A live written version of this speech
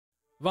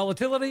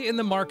Volatility in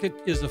the market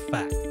is a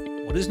fact.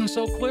 What isn't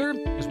so clear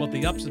is what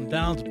the ups and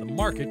downs of the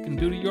market can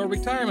do to your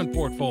retirement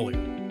portfolio.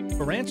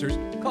 For answers,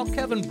 call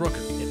Kevin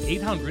Brucher at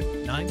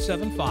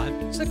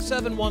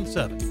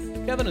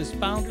 800-975-6717. Kevin is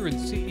founder and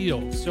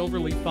CEO of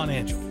Silverleaf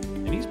Financial,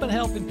 and he's been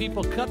helping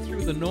people cut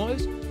through the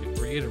noise to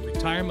create a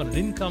retirement and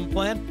income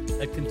plan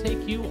that can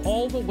take you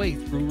all the way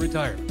through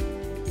retirement.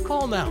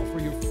 Call now for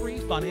your free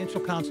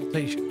financial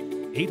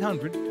consultation.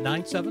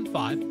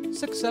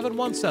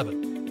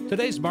 800-975-6717.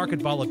 Today's market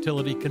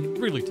volatility can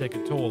really take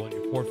a toll on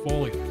your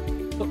portfolio.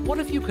 But what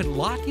if you could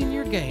lock in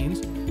your gains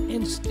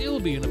and still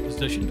be in a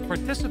position to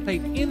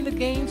participate in the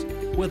gains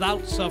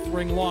without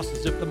suffering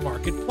losses if the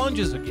market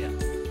plunges again?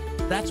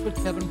 That's what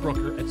Kevin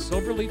Brucher at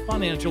Silverleaf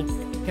Financial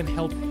can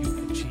help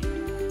you achieve.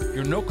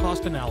 Your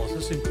no-cost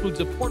analysis includes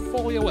a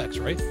portfolio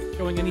x-ray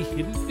showing any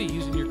hidden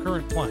fees in your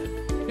current plan.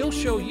 He'll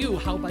show you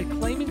how by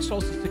claiming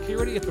Social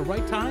Security at the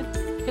right time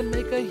can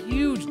make a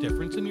huge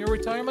difference in your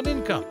retirement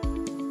income.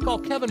 Call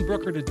Kevin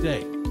Brucher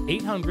today,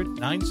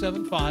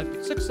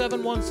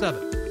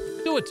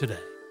 800-975-6717. Do it today.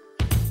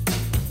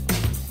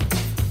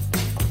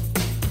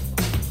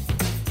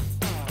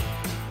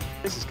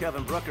 This is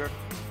Kevin Brucher.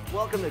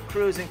 Welcome to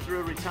Cruising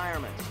Through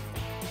Retirement.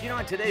 You know,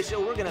 on today's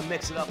show, we're going to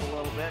mix it up a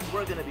little bit.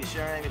 We're going to be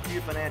sharing a few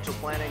financial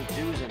planning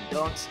do's and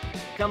don'ts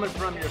coming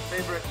from your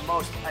favorite,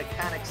 most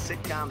iconic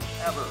sitcoms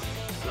ever.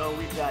 So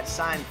we've got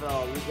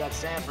Seinfeld, we've got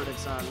Sanford and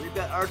Son, we've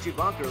got Archie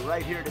Bunker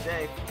right here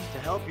today to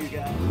help you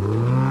guys.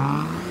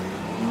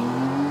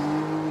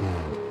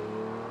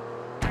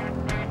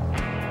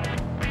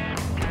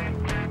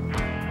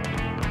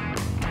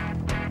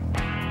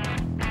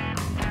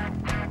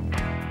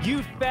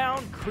 You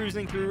found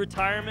Cruising Through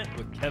Retirement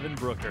with Kevin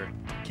Brucher.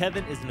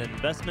 Kevin is an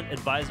investment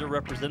advisor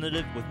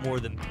representative with more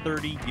than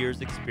 30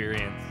 years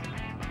experience.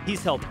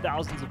 He's helped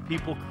thousands of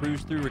people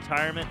cruise through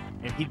retirement,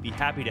 and he'd be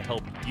happy to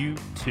help you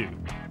too.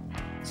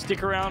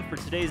 Stick around for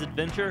today's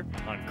adventure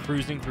on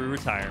Cruising Through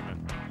Retirement.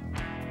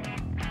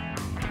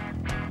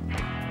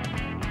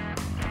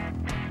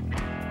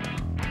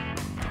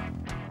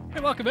 Hey,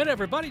 welcome in,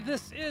 everybody.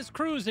 This is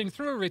Cruising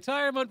Through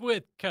Retirement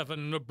with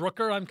Kevin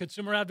Brucher. I'm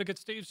consumer advocate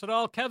Steve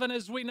Siddall. Kevin,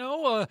 as we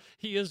know,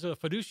 he is a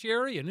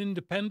fiduciary, an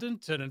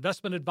independent, an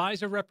investment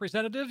advisor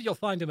representative. You'll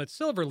find him at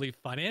Silverleaf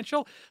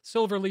Financial.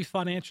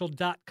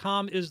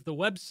 Silverleaffinancial.com is the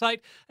website.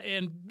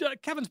 And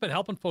Kevin's been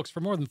helping folks for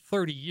more than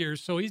 30 years,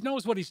 so he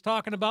knows what he's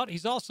talking about.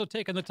 He's also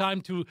taken the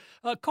time to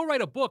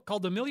co-write a book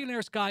called The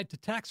Millionaire's Guide to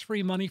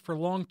Tax-Free Money for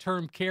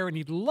Long-Term Care, and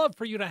he'd love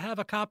for you to have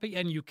a copy,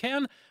 and you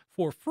can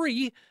for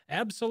free.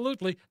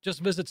 Absolutely. Just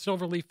visit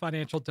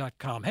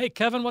silverleaffinancial.com. Hey,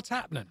 Kevin, what's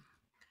happening?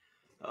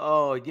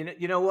 Oh,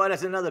 you know what?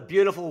 It's another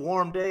beautiful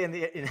warm day in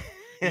the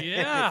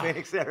Yeah. the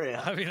Phoenix area.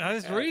 I mean, I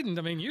was reading.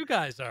 I mean, you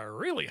guys are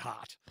really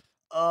hot.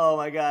 Oh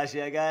my gosh,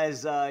 yeah,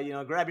 guys.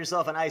 Grab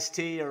yourself an iced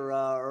tea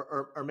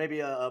or maybe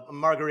a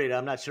margarita.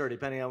 I'm not sure,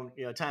 depending on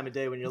time of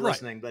day when you're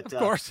listening. But of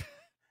course,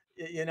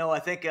 I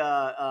think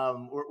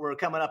we're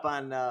coming up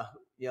on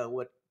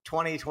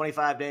 20,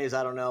 25 days.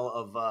 I don't know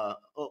of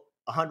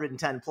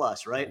 110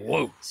 plus, right?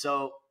 Whoa.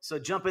 So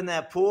jump in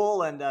that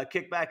pool and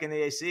kick back in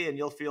the AC and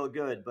you'll feel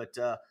good. But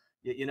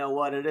you know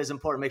what? It is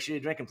important. Make sure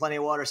you're drinking plenty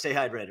of water. Stay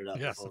hydrated out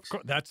there, folks.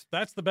 Of course.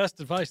 That's the best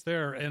advice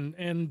there. And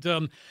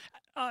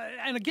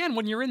again,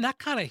 when you're in that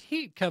kind of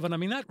heat, Kevin, I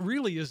mean, that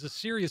really is a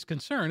serious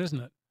concern,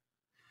 isn't it?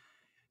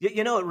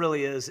 It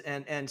really is.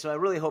 And so I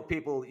really hope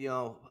people,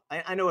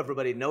 I know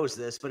everybody knows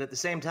this, but at the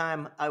same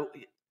time,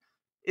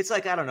 it's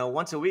like, I don't know,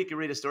 once a week you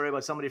read a story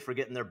about somebody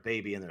forgetting their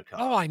baby in their car.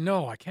 Oh, I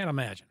know. I can't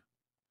imagine.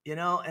 And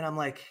I'm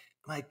like,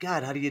 my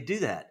God, how do you do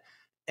that?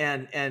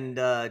 And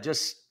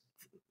just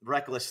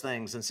reckless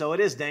things. And so it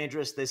is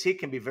dangerous. This heat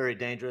can be very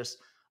dangerous.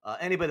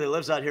 Anybody that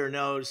lives out here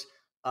knows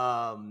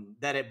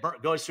that it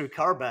goes through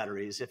car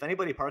batteries. If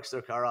anybody parks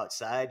their car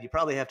outside, you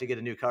probably have to get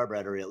a new car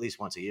battery at least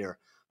once a year.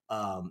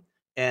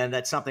 And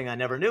that's something I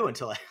never knew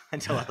until I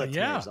lived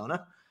in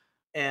Arizona.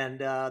 And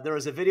there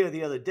was a video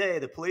the other day.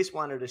 The police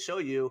wanted to show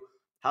you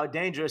how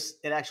dangerous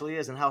it actually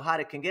is and how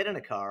hot it can get in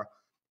a car.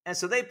 And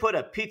so they put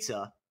a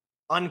pizza,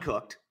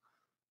 uncooked,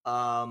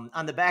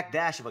 on the back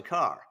dash of a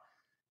car.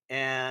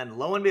 And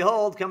lo and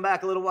behold, come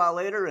back a little while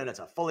later, and it's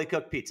a fully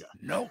cooked pizza.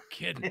 No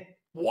kidding.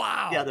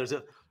 Wow. There's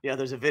a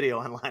video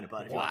online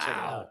about it. If you want to check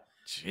it out.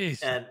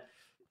 Jeez. And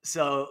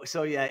so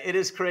yeah, it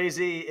is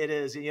crazy. It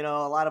is, a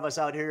lot of us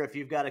out here, if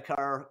you've got a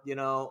car,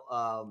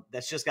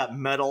 that's just got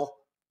metal,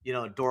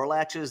 door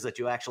latches that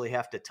you actually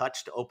have to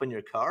touch to open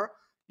your car,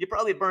 you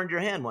probably burned your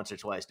hand once or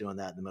twice doing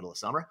that in the middle of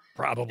summer.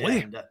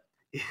 Probably. And,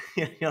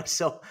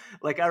 so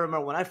like I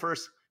remember when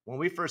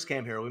we first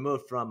came here, we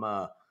moved from,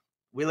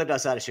 we lived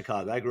outside of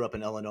Chicago. I grew up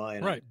in Illinois,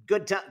 in a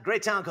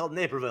great town called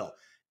Naperville,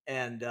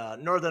 and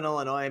Northern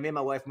Illinois. Me and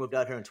my wife moved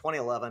out here in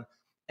 2011,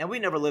 and we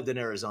never lived in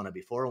Arizona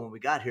before. When we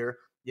got here,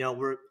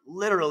 we're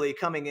literally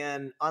coming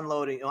in,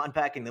 unloading,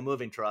 unpacking the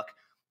moving truck,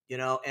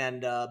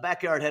 and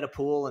backyard had a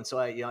pool, and so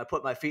I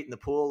put my feet in the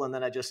pool, and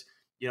then I just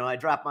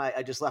left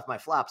my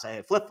flops. I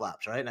had flip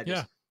flops, right, and I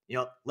just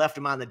left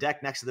them on the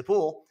deck next to the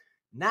pool,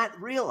 not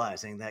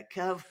realizing that,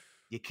 Kev,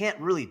 you can't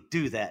really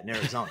do that in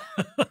Arizona.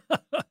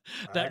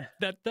 right.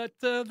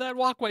 that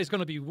walkway is going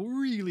to be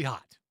really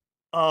hot.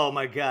 Oh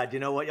my God! You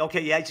know what?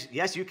 Okay,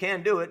 yes, you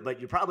can do it, but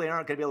you probably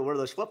aren't going to be able to wear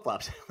those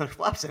flops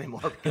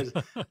anymore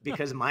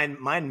because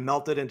mine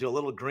melted into a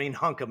little green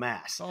hunk of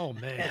mass. Oh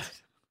man!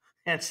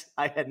 And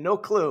I had no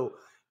clue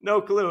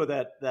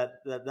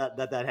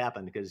that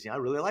happened because I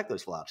really like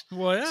those flops.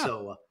 Well,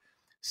 yeah.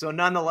 So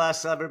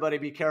nonetheless, everybody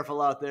be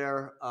careful out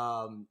there.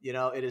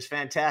 It is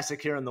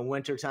fantastic here in the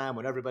wintertime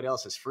when everybody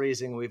else is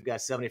freezing. We've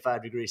got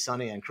 75 degrees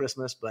sunny on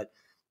Christmas, but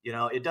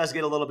it does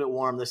get a little bit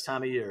warm this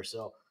time of year.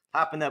 So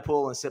hop in that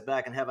pool and sit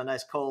back and have a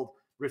nice cold,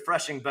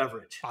 refreshing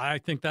beverage. I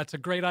think that's a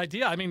great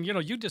idea. I mean,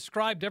 you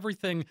described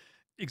everything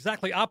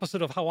exactly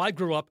opposite of how I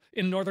grew up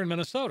in northern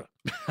Minnesota.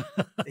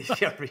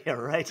 yeah,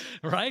 right.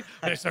 Right?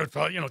 So,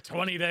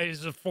 20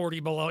 days of 40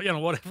 below,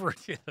 whatever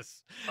it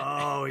is.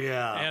 Oh,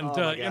 yeah. And,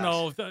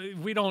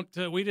 we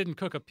didn't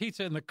cook a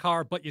pizza in the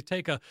car, but you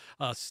take a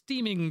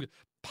steaming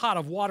pot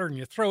of water and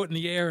you throw it in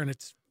the air and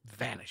it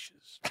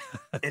vanishes.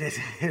 It is.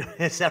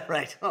 Is that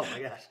right? Oh,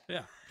 my gosh.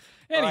 Yeah.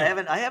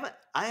 Anyway.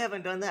 I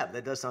haven't done that.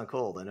 That does sound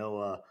cold. I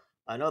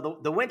know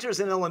the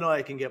winters in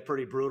Illinois can get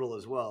pretty brutal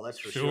as well. That's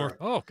for sure.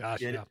 Oh gosh,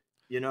 yeah.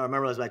 I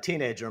remember as a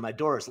teenager,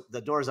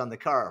 the doors on the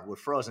car were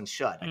frozen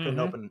shut. I couldn't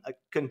open. I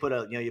couldn't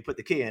put you put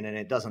the key in and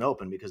it doesn't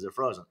open because they're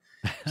frozen.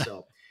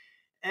 So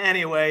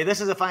anyway,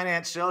 this is a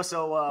finance show.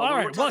 So all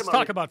right, let's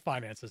talk about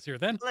finances here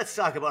then. Let's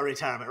talk about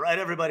retirement, right?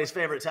 Everybody's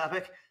favorite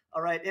topic.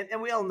 All right,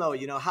 and we all know,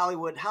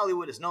 Hollywood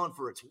is known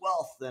for its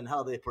wealth and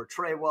how they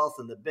portray wealth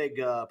in the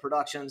big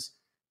productions.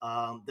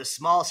 The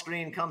small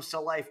screen comes to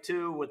life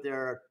too with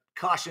their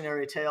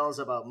cautionary tales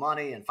about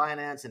money and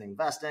finance and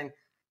investing.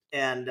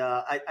 And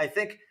I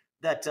think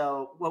that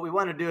what we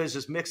want to do is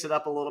just mix it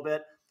up a little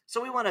bit.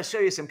 So we want to show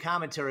you some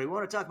commentary. We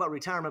want to talk about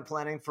retirement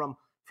planning from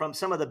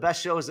some of the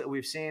best shows that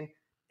we've seen.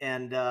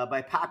 And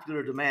by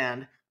popular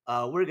demand,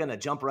 we're going to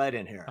jump right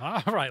in here.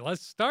 All right,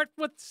 let's start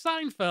with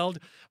Seinfeld,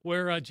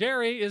 where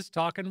Jerry is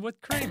talking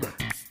with Kramer.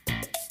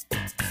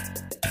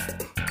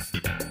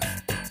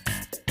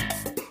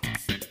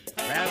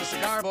 Grab a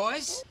cigar,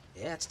 boys.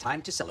 Yeah, it's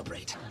time to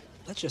celebrate.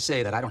 Let's just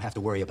say that I don't have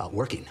to worry about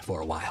working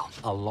for a while.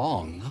 A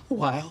long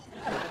while.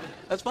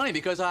 That's funny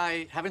because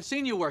I haven't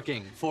seen you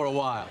working for a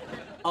while.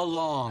 A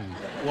long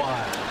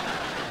while.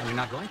 And you're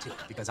not going to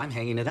because I'm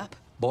hanging it up.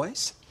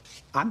 Boys,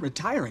 I'm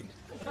retiring.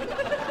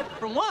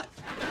 From what?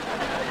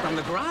 From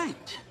the grind.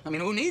 I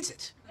mean, who needs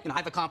it?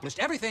 I've accomplished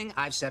everything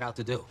I've set out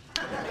to do.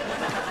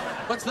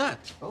 What's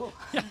that? Oh,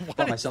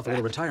 bought myself a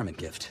little retirement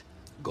gift.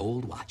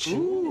 Gold watch.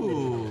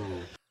 Ooh.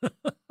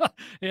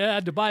 Yeah,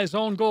 had to buy his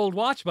own gold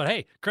watch, but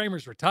hey,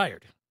 Kramer's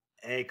retired.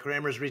 Hey,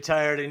 Kramer's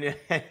retired, and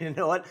you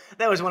know what?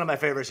 That was one of my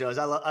favorite shows.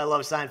 I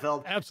love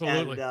Seinfeld.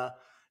 Absolutely.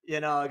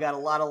 And, I got a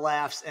lot of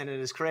laughs, and it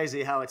is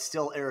crazy how it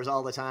still airs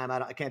all the time.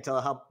 I can't tell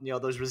how,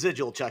 those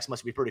residual checks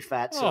must be pretty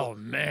fat. So, oh,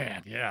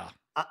 man, yeah.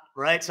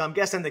 Right? So I'm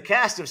guessing the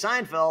cast of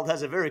Seinfeld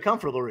has a very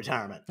comfortable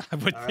retirement. I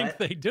would think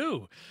they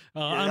do,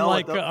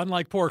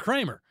 unlike poor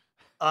Kramer.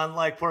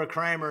 Unlike poor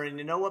Kramer, and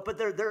you know what? But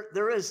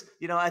there is,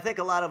 I think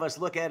a lot of us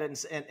look at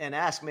it and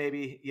ask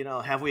maybe,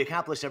 have we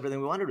accomplished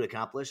everything we wanted to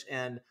accomplish?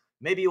 And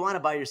maybe you want to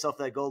buy yourself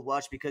that gold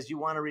watch because you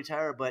want to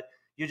retire, but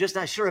you're just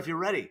not sure if you're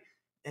ready.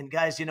 And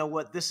guys, you know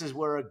what? This is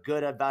where a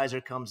good advisor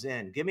comes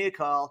in. Give me a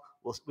call.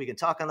 We can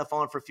talk on the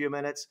phone for a few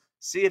minutes,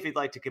 see if you'd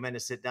like to come in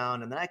and sit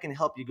down, and then I can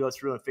help you go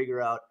through and figure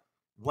out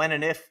when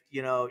and if,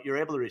 you're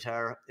able to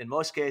retire. In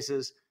most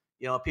cases,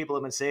 people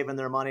have been saving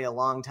their money a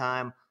long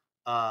time.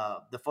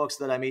 The folks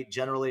that I meet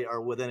generally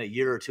are within a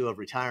year or two of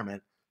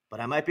retirement, but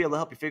I might be able to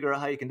help you figure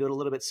out how you can do it a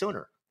little bit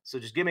sooner. So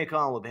just give me a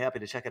call and we'll be happy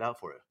to check it out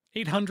for you.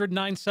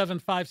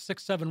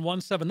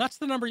 800-975-6717. That's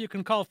the number you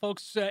can call,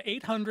 folks.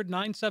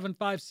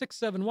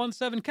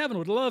 800-975-6717. Kevin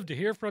would love to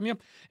hear from you.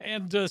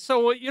 And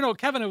so,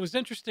 Kevin, it was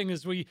interesting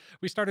as we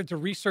started to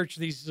research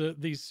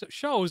these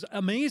shows.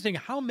 Amazing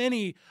how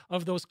many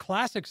of those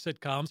classic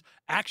sitcoms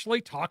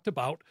actually talked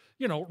about,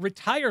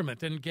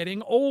 retirement and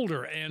getting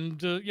older and,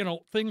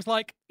 things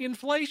like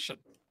inflation.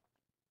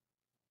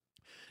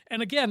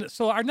 And again,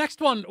 so our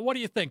next one, what do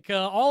you think?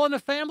 All in the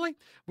Family?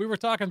 We were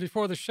talking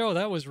before the show.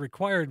 That was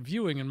required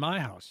viewing in my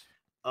house.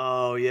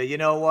 Oh, yeah. You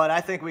know what? I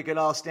think we could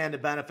all stand to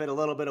benefit a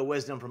little bit of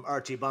wisdom from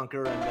Archie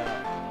Bunker.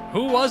 And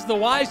who was the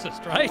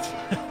wisest, right?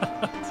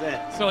 That's it.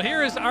 So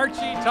here is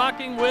Archie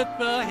talking with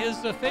his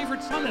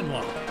favorite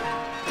son-in-law.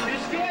 You're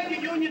scared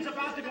your union's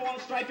about to go on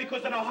strike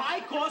because of the high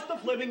cost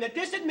of living that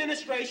this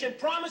administration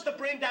promised to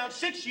bring down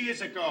 6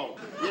 years ago.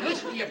 You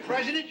listen to your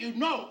president, you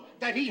know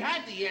that he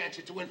had the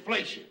answer to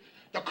inflation.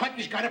 The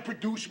country's got to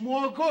produce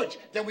more goods.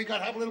 Then we got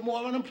to have a little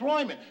more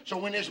unemployment. So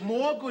when there's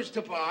more goods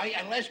to buy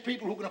and less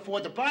people who can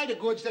afford to buy the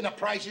goods, then the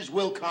prices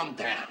will come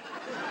down.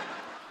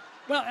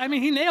 Well, I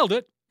mean, he nailed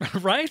it,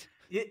 right?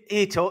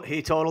 He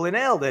totally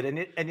nailed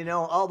it. And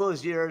all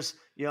those years,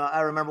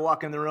 I remember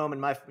walking in the room and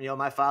my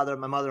mother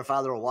and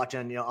father were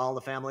watching, All in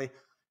the Family.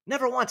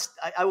 Never once,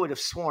 I would have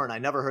sworn I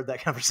never heard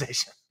that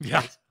conversation.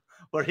 Yeah.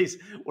 where he's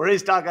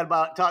talking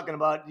about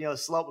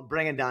slow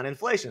bringing down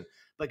inflation.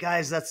 But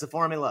guys, that's the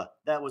formula.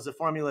 That was the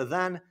formula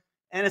then,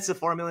 and it's the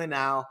formula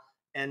now.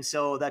 And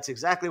so that's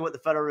exactly what the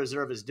Federal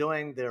Reserve is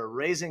doing. They're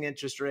raising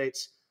interest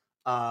rates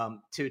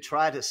to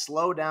try to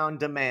slow down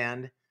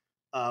demand,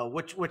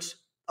 which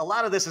a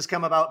lot of this has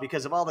come about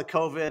because of all the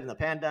COVID and the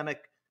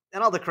pandemic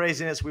and all the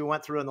craziness we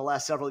went through in the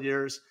last several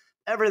years.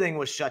 Everything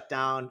was shut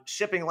down.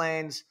 Shipping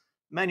lanes,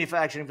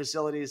 manufacturing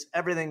facilities,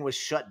 everything was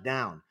shut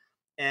down.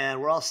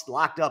 And we're all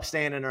locked up,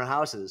 staying in our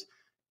houses.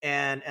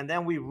 And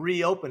then we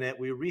reopen it.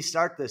 We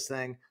restart this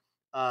thing.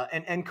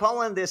 And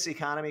calling this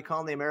economy,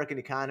 calling the American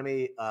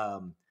economy,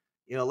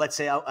 let's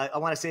say I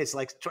want to say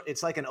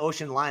it's like an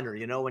ocean liner.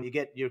 When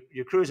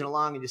you're cruising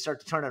along and you start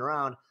to turn it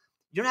around,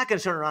 you're not going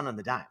to turn it around on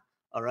the dime.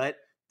 All right,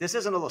 this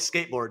isn't a little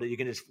skateboard that you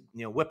can just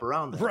whip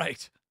around there.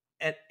 Right.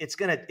 And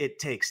it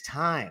takes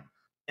time,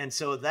 and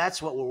so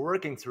that's what we're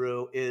working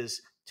through,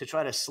 is to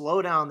try to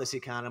slow down this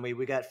economy.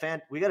 We got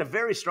a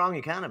very strong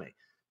economy,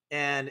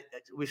 and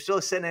we're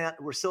still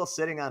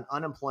sitting on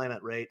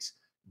unemployment rates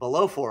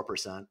below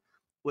 4%,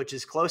 which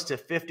is close to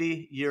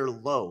 50-year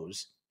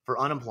lows for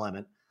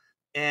unemployment.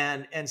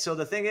 And so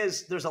the thing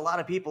is, there's a lot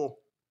of people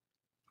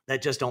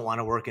that just don't want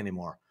to work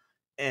anymore.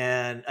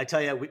 And I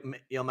tell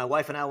you, my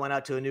wife and I went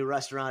out to a new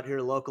restaurant here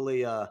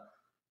locally,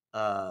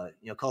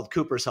 called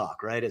Cooper's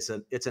Hawk, right? It's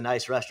a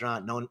nice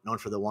restaurant known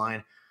for the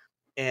wine,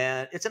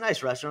 and it's a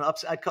nice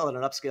restaurant. I'd call it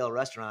an upscale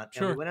restaurant.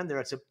 Sure. And we went in there.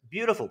 It's a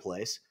beautiful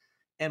place,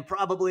 and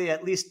probably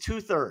at least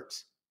two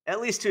thirds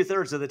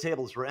of the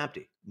tables were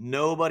empty.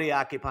 Nobody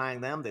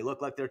occupying them. They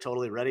look like they're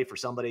totally ready for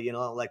somebody,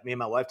 like me and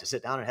my wife, to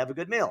sit down and have a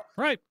good meal.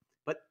 Right.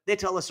 But they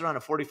tell us they're on a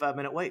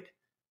 45-minute wait.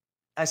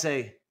 I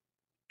say,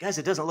 guys,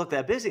 it doesn't look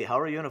that busy. How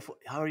are you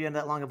in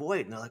that long of a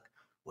wait? And they're like,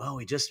 well,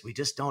 we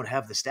just don't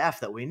have the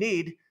staff that we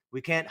need.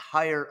 We can't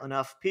hire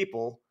enough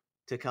people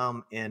to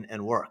come in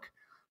and work.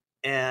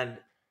 And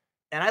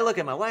I look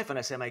at my wife and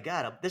I say, my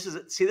God, this is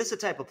the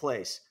type of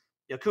place.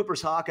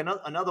 Cooper's Hawk,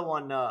 another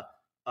one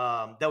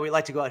that we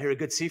like to go out here, a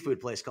good seafood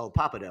place called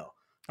Papado.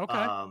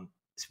 Okay.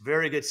 It's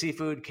very good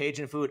seafood,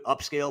 Cajun food,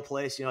 upscale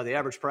place. The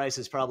average price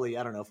is probably,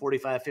 I don't know,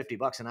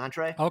 $45-$50 an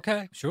entree.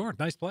 Okay, sure.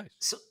 Nice place.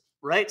 So,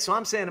 right. So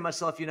I'm saying to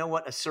myself, you know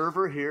what? A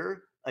server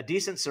here, a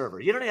decent server,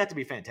 you don't have to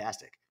be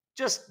fantastic,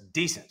 just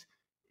decent,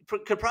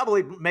 could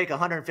probably make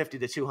 $150 to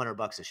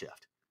 $200 a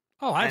shift.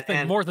 Oh, I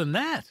think more than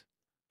that.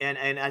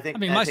 And I think,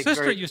 my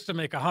sister used to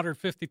make $150,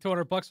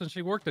 $200 when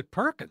she worked at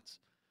Perkins.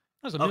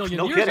 That was a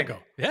million years ago.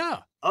 Yeah.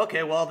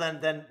 Okay. Well,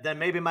 then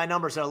maybe my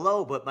numbers are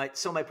low, but my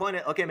point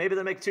is, okay, maybe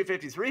they're making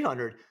 $250,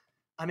 $300.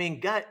 I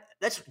mean, God,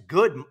 that's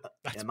good.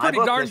 That's pretty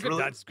darn good.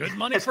 That's good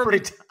money from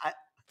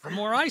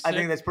where I sit. I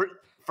think that's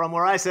from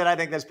where I sit. I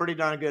think that's pretty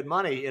darn good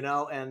money,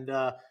 And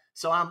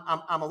so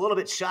I'm a little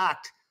bit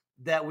shocked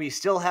that we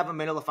still haven't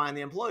been able to find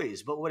the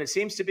employees. But what it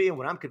seems to be, and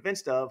what I'm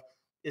convinced of,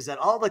 is that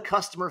all the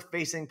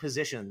customer-facing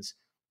positions,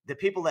 the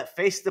people that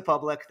faced the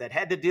public, that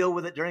had to deal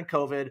with it during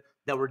COVID,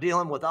 that were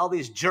dealing with all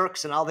these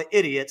jerks and all the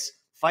idiots,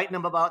 fighting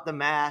them about the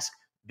mask,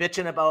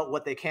 bitching about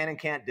what they can and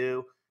can't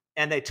do,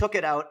 and they took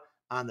it out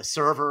on the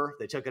server,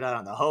 they took it out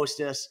on the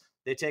hostess,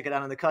 they take it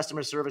out on the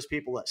customer service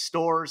people at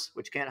stores,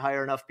 which can't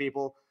hire enough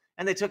people,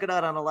 and they took it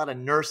out on a lot of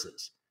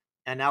nurses.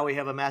 And now we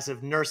have a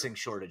massive nursing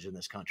shortage in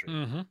this country.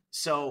 Mm-hmm.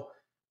 So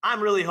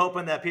I'm really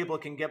hoping that people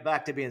can get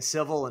back to being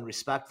civil and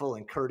respectful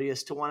and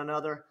courteous to one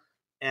another.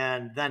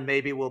 And then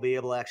maybe we'll be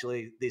able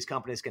to these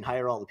companies can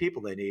hire all the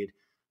people they need.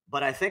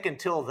 But I think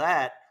until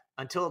that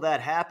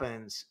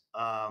happens,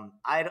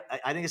 I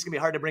think it's gonna be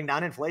hard to bring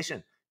down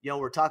inflation.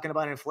 We're talking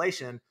about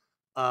inflation.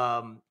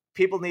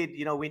 People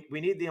need,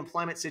 we need the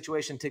employment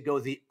situation to go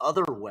the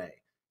other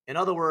way. In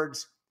other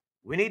words,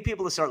 we need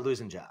people to start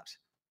losing jobs.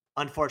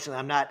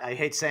 Unfortunately, I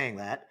hate saying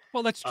that.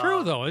 Well, that's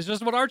true though. It's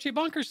just what Archie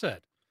Bunker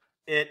said.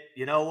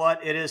 You know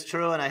what? It is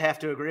true, and I have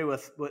to agree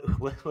with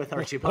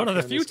Archie Bunker. One of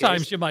the few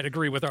times you might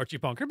agree with Archie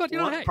Bunker, but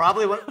hey.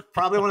 Probably one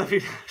of the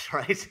few,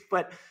 right?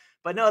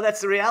 But no,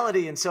 that's the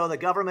reality. And so the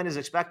government is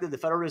expected, the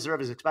Federal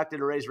Reserve is expected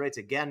to raise rates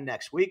again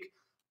next week.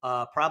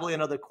 Probably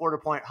another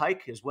quarter-point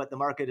hike is what the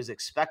market is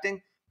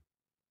expecting.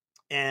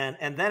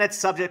 And then it's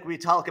subject, we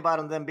talk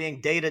about them being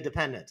data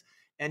dependent.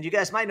 And you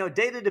guys might know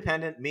data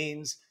dependent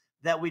means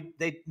that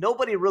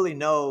nobody really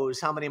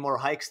knows how many more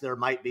hikes there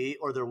might be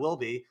or there will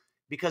be,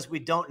 because we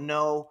don't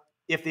know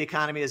if the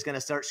economy is going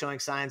to start showing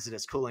signs that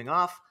it's cooling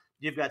off.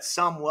 You've got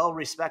some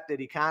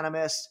well-respected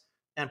economists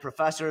and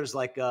professors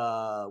like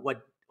the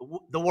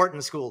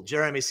Wharton School,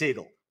 Jeremy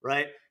Siegel,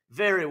 right?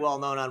 Very well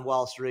known on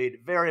Wall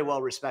Street, very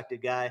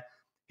well-respected guy.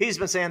 He's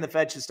been saying the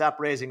Fed should stop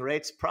raising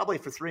rates probably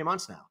for 3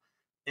 months now.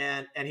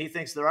 And he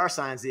thinks there are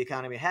signs the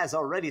economy has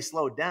already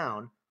slowed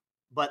down,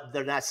 but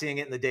they're not seeing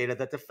it in the data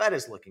that the Fed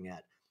is looking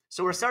at.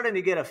 So we're starting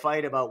to get a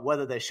fight about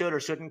whether they should or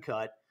shouldn't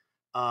cut.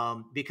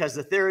 Because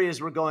the theory is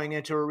we're going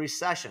into a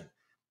recession.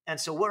 And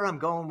so where I'm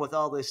going with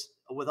all this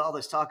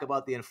talk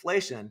about the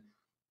inflation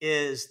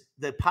is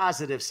the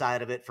positive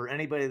side of it for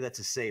anybody that's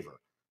a saver.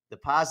 The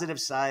positive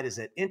side is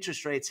that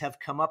interest rates have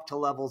come up to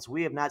levels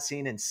we have not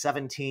seen in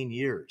 17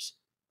 years.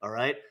 All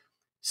right.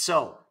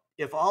 So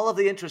if all of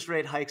the interest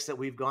rate hikes that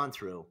we've gone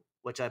through,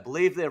 which I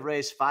believe they've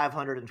raised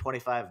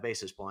 525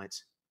 basis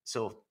points,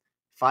 so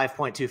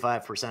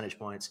 5.25 percentage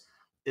points,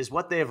 is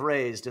what they've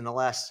raised in the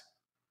last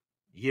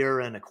year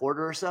and a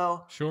quarter or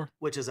so, Sure.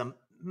 which is a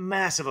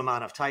massive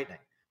amount of tightening.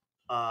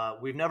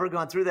 We've never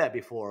gone through that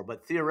before,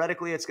 but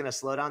theoretically, it's going to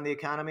slow down the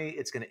economy.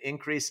 It's going to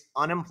increase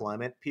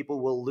unemployment.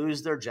 People will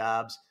lose their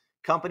jobs.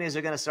 Companies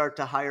are going to start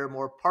to hire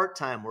more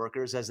part-time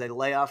workers as they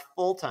lay off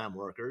full-time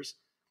workers.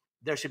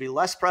 There should be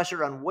less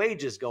pressure on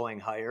wages going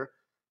higher,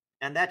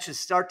 and that should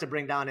start to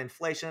bring down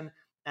inflation.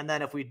 And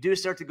then if we do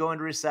start to go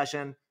into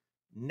recession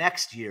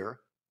next year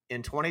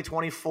in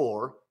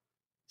 2024,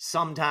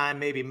 sometime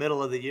maybe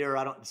middle of the year,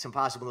 it's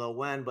impossible to know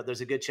when, but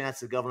there's a good chance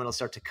the government will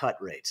start to cut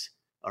rates.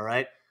 All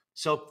right.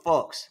 So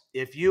folks,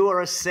 if you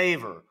are a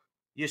saver,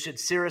 you should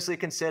seriously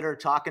consider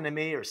talking to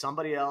me or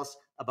somebody else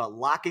about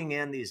locking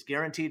in these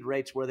guaranteed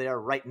rates where they are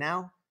right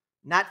now,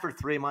 not for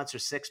 3 months or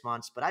 6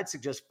 months, but I'd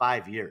suggest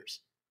 5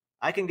 years.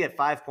 I can get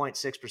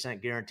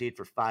 5.6% guaranteed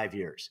for 5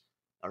 years.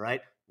 All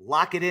right.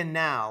 Lock it in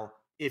now.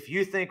 If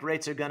you think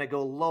rates are going to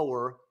go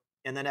lower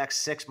in the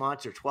next 6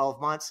 months or 12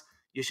 months,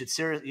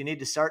 you need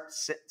to start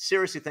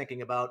seriously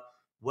thinking about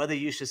whether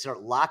you should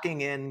start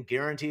locking in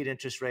guaranteed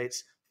interest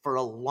rates for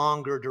a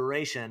longer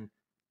duration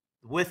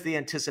with the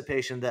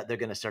anticipation that they're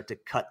going to start to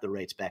cut the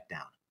rates back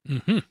down.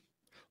 Mm-hmm.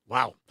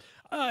 Wow.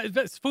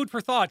 That's food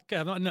for thought,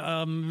 Kevin.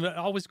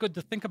 Always good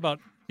to think about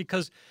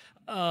because,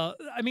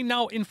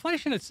 now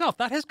inflation itself,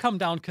 that has come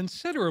down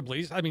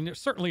considerably. I mean,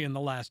 certainly in the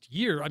last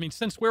year. I mean,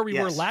 since where we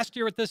were last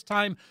year at this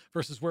time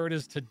versus where it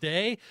is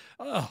today,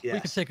 we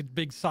could take a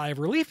big sigh of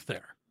relief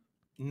there.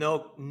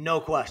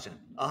 No question.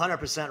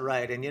 100%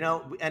 right.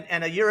 And,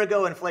 and a year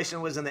ago,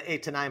 inflation was in the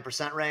 8 to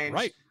 9% range.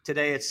 Right.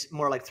 Today, it's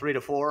more like 3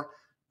 to 4.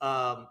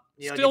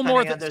 Still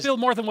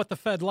more than what the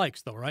Fed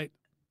likes, though, right?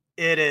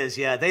 It is.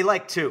 Yeah. They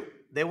like 2.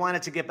 They want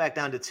it to get back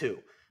down to 2.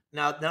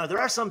 Now there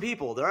are some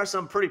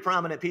pretty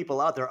prominent people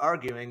out there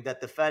arguing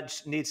that the Fed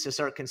needs to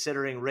start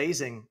considering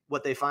raising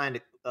what they find,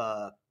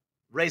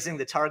 raising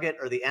the target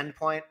or the end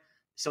point.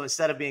 So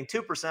instead of being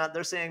 2%,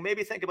 they're saying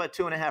maybe think about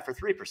 2.5 or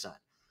 3%.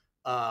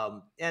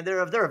 And there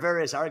are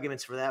various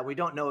arguments for that. We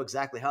don't know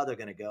exactly how they're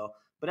going to go,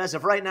 but as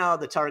of right now,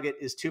 the target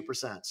is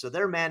 2%. So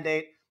their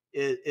mandate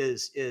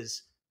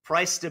is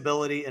price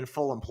stability and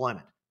full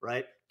employment,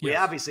 right? Yes. We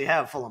obviously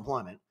have full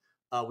employment.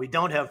 We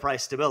don't have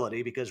price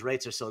stability because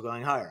rates are still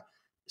going higher.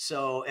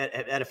 So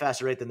at a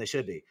faster rate than they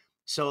should be.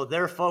 So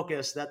their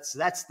focus,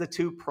 that's the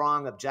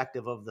 2-prong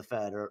objective of the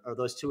Fed or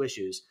those 2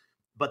 issues.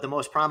 But the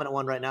most prominent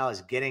one right now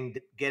is getting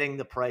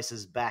the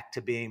prices back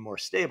to being more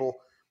stable.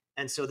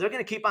 And so they're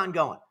going to keep on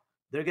going.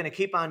 They're going to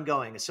keep on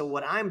going. And so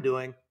what I'm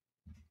doing,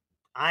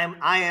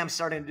 I am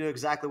starting to do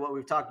exactly what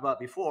we've talked about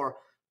before,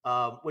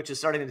 which is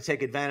starting to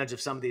take advantage of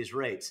some of these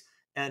rates.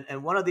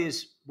 And one of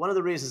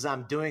the reasons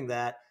I'm doing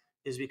that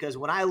is because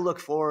when I look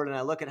forward and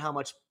I look at how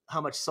much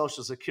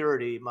Social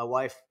Security my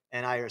wife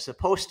and I are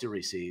supposed to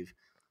receive,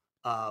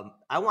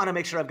 I want to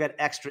make sure I've got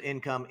extra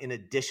income in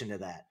addition to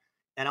that.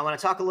 And I want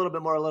to talk a little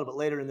bit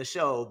later in the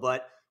show,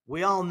 but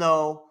we all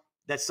know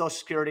that Social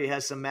Security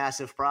has some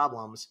massive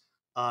problems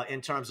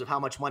in terms of how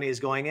much money is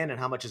going in and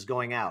how much is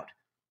going out.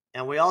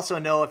 And we also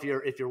know if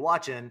you're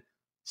watching,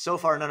 so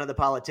far none of the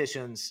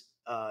politicians,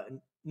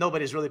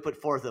 nobody's really put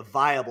forth a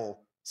viable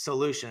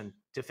solution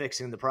to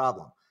fixing the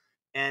problem.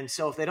 And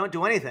so if they don't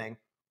do anything,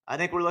 I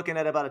think we're looking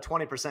at about a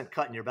 20%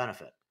 cut in your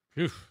benefit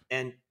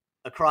and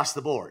across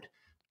the board.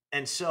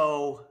 And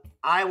so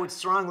I would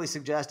strongly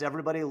suggest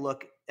everybody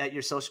look at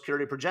your Social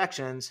Security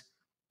projections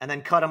and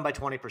then cut them by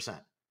 20%.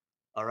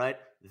 All right.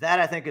 That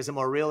I think is a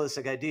more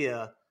realistic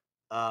idea.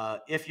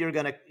 If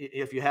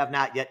you have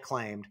not yet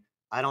claimed,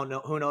 I don't know,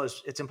 who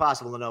knows? It's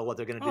impossible to know what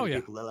they're going to do to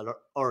people that are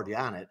already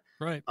on it.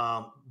 Right.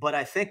 But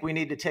I think we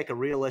need to take a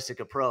realistic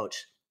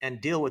approach and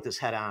deal with this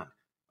head on.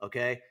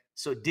 Okay.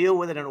 So deal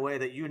with it in a way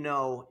that you're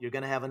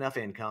going to have enough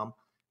income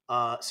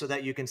so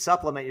that you can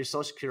supplement your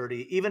Social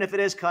Security. Even if it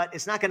is cut,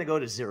 it's not going to go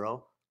to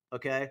zero.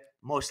 Okay.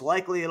 Most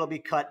likely it'll be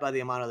cut by the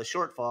amount of the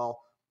shortfall,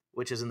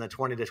 which is in the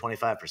 20 to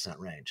 25%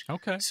 range.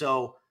 Okay.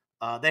 So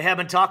they have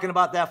been talking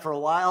about that for a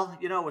while,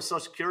 with Social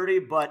Security,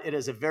 but it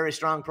is a very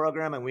strong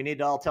program, and we need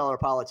to all tell our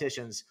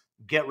politicians,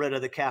 get rid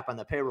of the cap on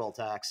the payroll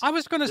tax. I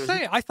was going to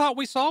say, I thought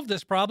we solved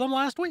this problem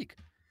last week.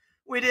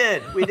 We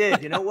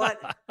did. You know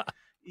what?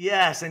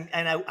 Yes. And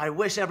I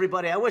wish every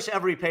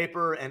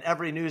paper and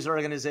every news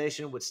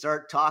organization would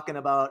start talking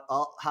about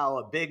how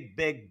a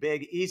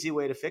big, easy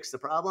way to fix the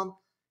problem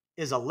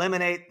is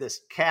eliminate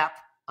this cap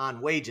on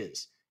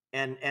wages.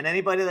 And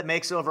anybody that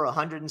makes over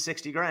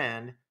 160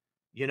 grand,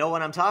 you know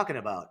what I'm talking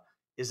about,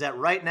 is that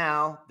right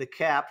now the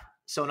cap.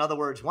 So in other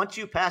words, once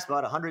you pass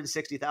about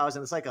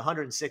 160,000, it's like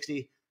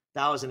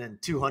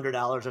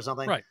 $160,200 or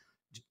something. Right.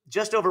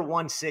 Just over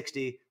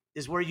 160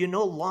 is where you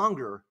no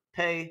longer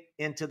pay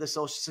into the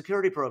Social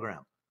Security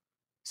program.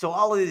 So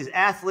all of these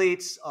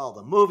athletes, all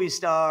the movie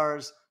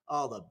stars,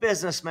 all the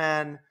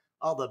businessmen,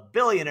 all the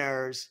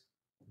billionaires,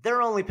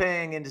 they're only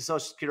paying into Social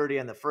Security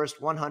on the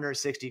first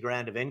 160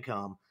 grand of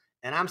income.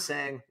 And I'm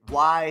saying,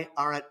 why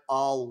aren't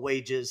all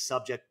wages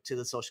subject to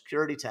the Social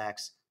Security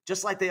tax?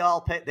 Just like they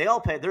all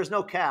pay, there's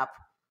no cap.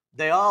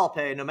 They all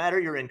pay, no matter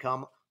your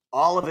income,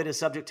 all of it is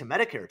subject to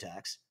Medicare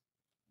tax.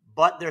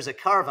 but there's a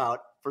carve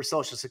out for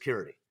Social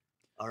Security.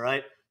 All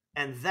right.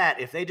 And that,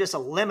 if they just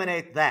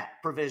eliminate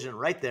that provision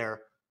right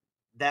there,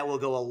 that will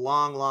go a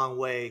long, long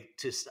way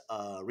to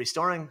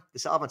restoring the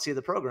solvency of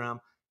the program.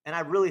 And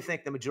I really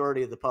think the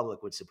majority of the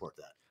public would support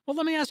that. Well,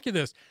 let me ask you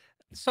this.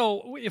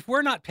 So if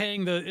we're not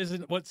paying is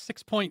it what,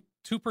 6.2%,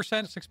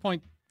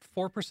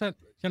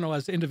 6.4%,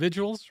 as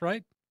individuals,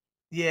 right?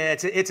 Yeah,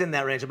 it's in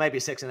that range. It might be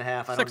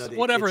 6.5. I don't know.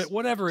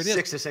 Whatever it is.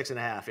 6 to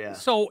 6.5. Yeah.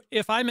 So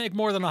if I make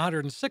more than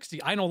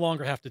 160, I no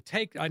longer have to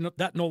take, I know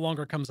that no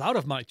longer comes out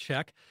of my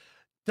check.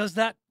 Does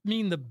that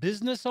mean the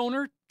business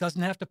owner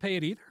doesn't have to pay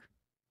it either?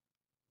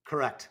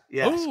 Correct.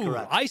 Yes,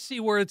 correct. I see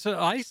where it's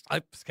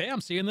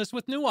I'm seeing this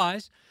with new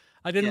eyes.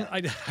 I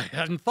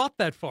hadn't thought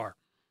that far.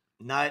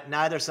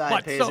 Neither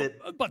side pays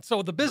it. But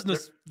so the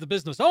business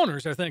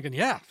owners are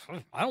thinking, I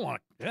don't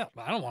want to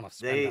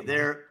spend that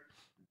money.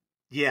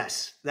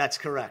 Yes, that's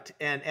correct.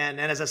 And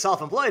as a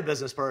self-employed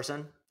business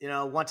person,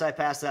 once I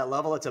pass that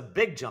level, it's a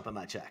big jump in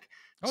my check.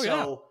 Oh,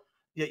 so,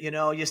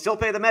 you still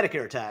pay the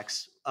Medicare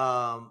tax,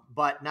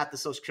 but not the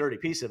Social Security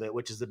piece of it,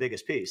 which is the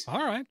biggest piece.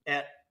 All right.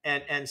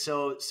 And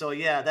so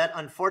that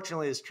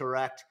unfortunately is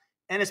correct.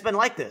 And it's been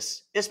like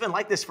this. It's been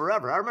like this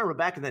forever. I remember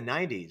back in the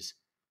 90s,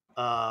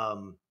 I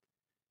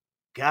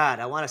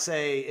want to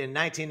say in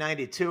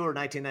 1992 or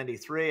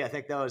 1993, I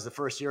think that was the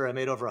first year I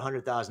made over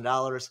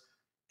 $100,000.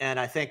 And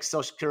I think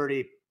Social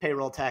Security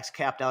payroll tax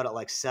capped out at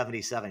like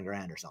 77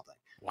 grand or something.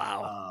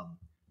 Wow.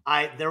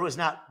 There was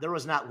not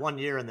 1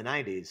 year in the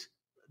 90s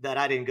that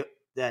I didn't go,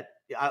 that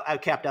I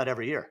capped out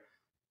every year.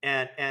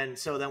 And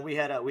so then we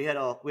had a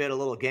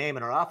little game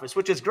in our office,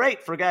 which is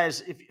great for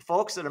guys,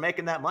 folks that are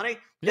making that money.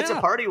 It's a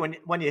party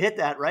when you hit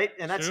that, right?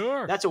 And that's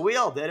what we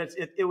all did.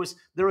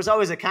 There was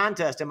always a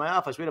contest in my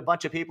office. We had a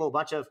bunch of people, a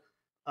bunch of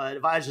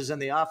advisors in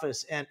the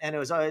office, and it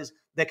was always,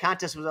 the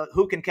contest was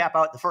who can cap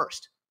out the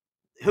first.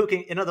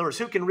 In other words,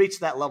 who can reach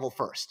that level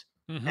first?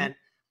 Mm-hmm. And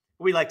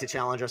we like to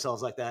challenge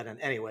ourselves like that.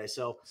 And anyway,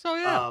 so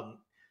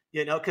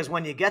because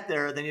when you get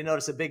there, then you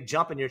notice a big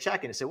jump in your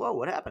check and you say, whoa,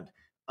 what happened?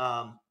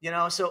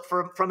 So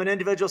from an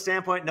individual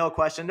standpoint, no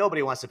question,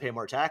 nobody wants to pay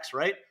more tax,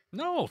 right?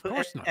 No, of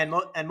course not.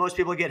 And most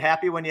people get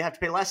happy when you have to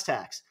pay less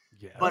tax.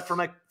 Yes. But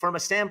from a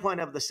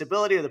standpoint of the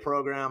stability of the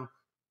program,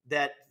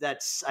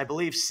 that's I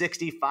believe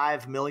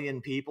 65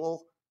 million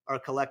people are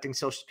collecting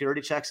Social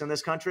Security checks in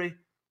this country.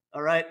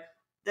 All right,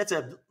 that's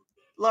a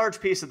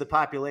large piece of the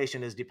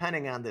population is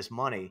depending on this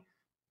money,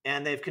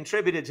 and they've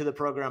contributed to the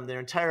program their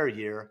entire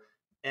year.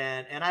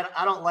 And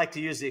I don't like to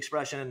use the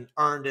expression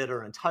earned it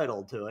or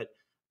entitled to it.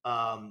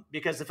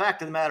 Because the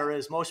fact of the matter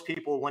is most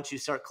people, once you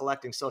start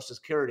collecting Social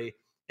Security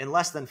in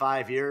less than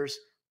 5 years,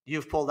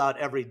 you've pulled out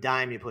every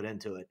dime you put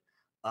into it.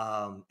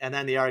 And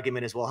then the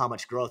argument is, well, how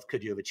much growth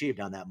could you have achieved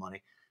on that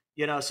money?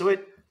 So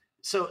it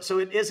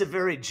is a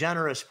very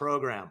generous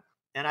program.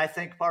 And I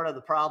think part of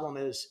the problem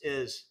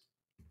is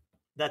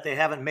that they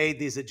haven't made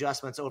these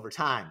adjustments over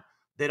time.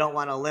 They don't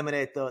want to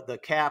eliminate the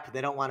cap.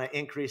 They don't want to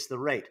increase the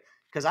rate.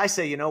 Because I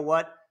say, you know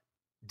what?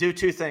 Do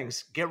two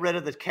things: get rid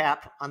of the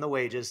cap on the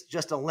wages,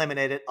 just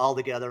eliminate it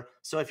altogether.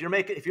 So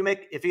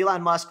if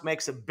Elon Musk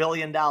makes $1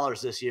 billion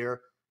this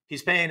year,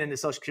 he's paying into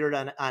Social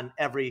Security on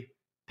every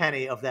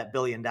penny of that $1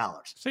 billion.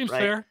 Seems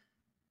fair.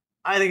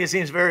 I think it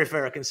seems very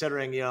fair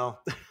considering,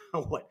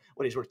 what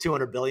he's worth,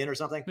 200 billion or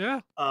something.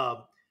 Yeah.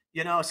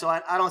 So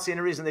I don't see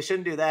any reason they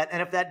shouldn't do that.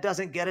 And if that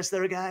doesn't get us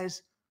there,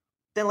 guys,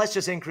 then let's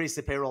just increase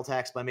the payroll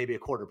tax by maybe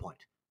 1/4 point.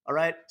 All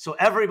right. So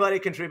everybody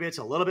contributes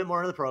a little bit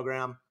more to the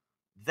program.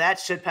 That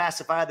should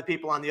pacify the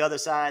people on the other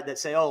side that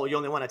say, oh, you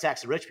only want to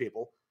tax the rich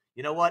people.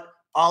 You know what?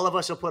 All of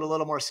us will put a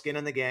little more skin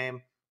in the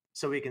game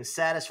so we can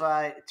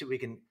we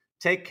can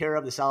take care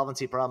of the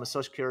solvency problem of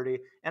Social Security.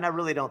 And I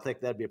really don't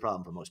think that'd be a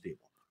problem for most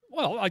people.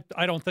 Well,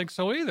 I don't think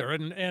so either.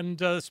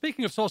 And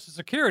speaking of Social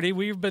Security,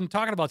 we've been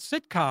talking about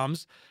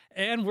sitcoms,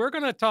 and we're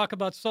going to talk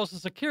about Social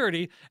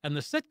Security. And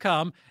the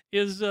sitcom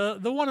is the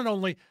one and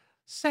only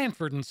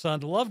Sanford and Son.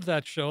 Loved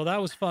that show.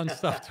 That was fun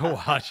stuff to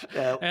watch.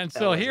 And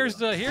so here's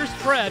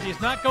Fred. He's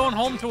not going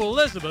home to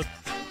Elizabeth,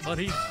 but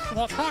he's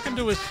talking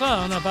to his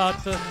son about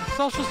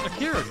Social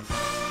Security.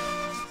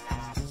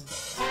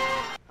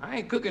 I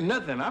ain't cooking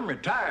nothing. I'm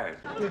retired.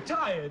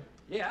 Retired?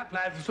 Yeah, I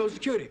applied for Social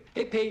Security.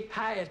 They pay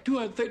high as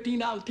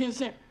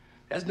 $213.10.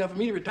 That's enough for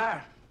me to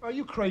retire. Are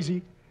you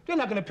crazy? They're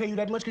not going to pay you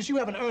that much because you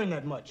haven't earned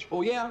that much.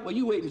 Oh, yeah? Well,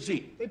 you wait and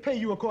see. They pay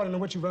you according to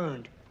what you've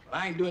earned. Well,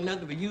 I ain't doing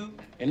nothing for you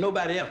and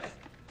nobody else.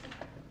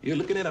 You're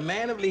looking at a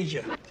man of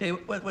leisure. Say,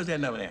 what's that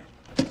number there?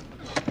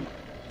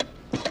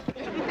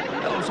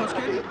 Hello, Social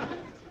Security?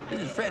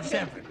 This is Fred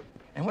Sanford.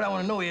 And what I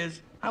want to know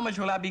is, how much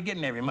will I be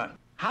getting every month?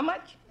 How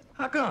much?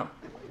 How come?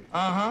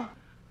 Uh-huh.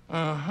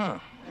 Uh-huh.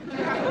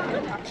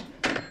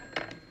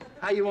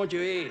 How you want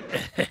your egg?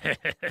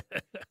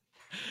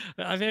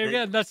 I mean,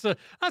 again, that's a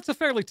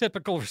fairly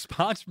typical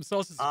response from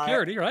Social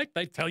Security, right?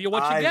 They tell you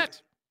what you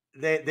get.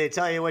 They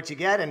tell you what you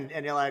get,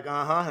 and you're like,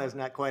 that's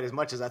not quite as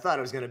much as I thought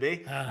it was going to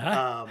be.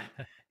 Uh-huh.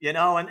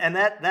 And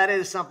that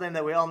is something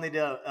that we all need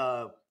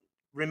to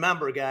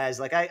remember,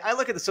 guys. Like I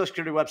look at the Social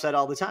Security website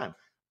all the time.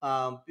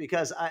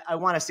 because I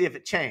want to see if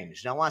it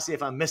changed. I want to see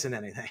if I'm missing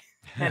anything.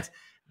 And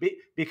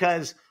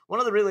because one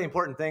of the really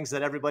important things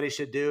that everybody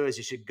should do is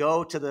you should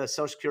go to the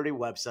Social Security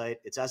website.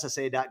 It's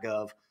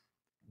ssa.gov,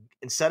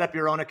 and set up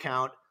your own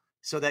account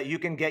so that you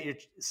can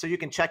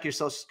check your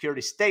Social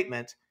Security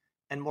statement,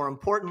 and more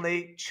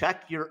importantly,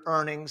 check your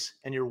earnings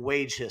and your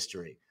wage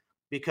history,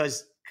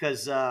 because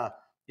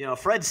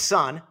Fred's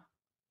son,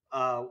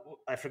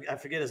 I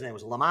forget his name,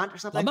 was Lamont or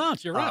something.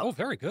 Lamont, you're right. Oh,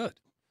 very good.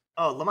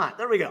 Oh, Lamont.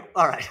 There we go.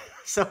 All right.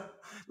 So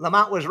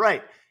Lamont was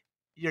right.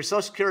 Your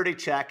Social Security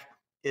check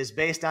is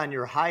based on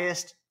your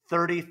highest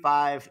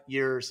 35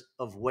 years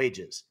of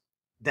wages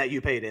that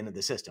you paid into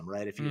the system,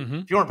 right? If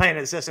you weren't paying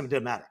into the system, it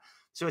didn't matter.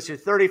 So it's your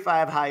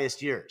 35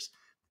 highest years.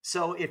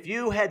 So if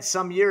you had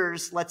some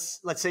years,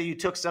 let's say you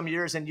took some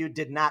years and you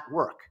did not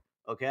work,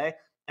 okay?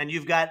 And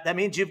that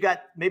means you've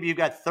got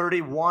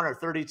 31 or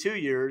 32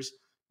 years,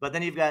 but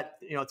then you've got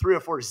 3 or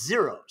 4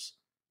 zeros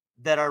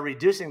that are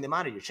reducing the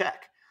amount of your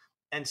check.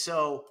 And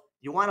so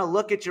you want to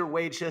look at your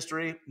wage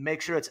history,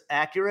 make sure it's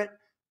accurate.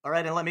 All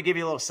right. And let me give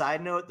you a little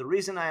side note. The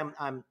reason I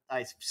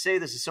say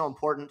this is so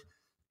important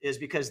is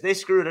because they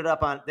screwed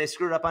up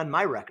on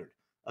my record.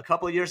 A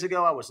couple of years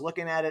ago, I was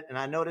looking at it and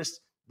I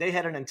noticed they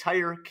had an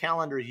entire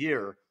calendar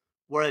year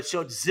where it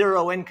showed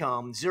zero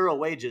income, zero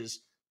wages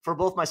for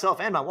both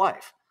myself and my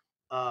wife.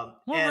 What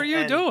were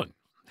you doing?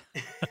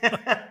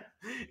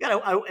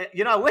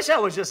 I wish I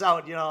was just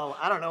out,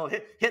 I don't know,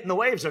 hitting the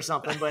waves or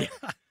something, but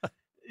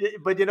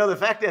the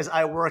fact is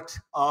I worked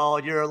all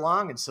year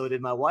long, and so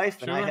did my wife.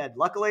 Sure. And I had,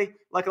 luckily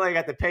I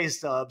got the pay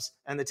stubs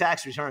and the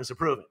tax returns to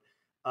prove it,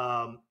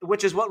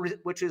 which is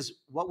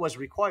what was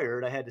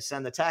required. I had to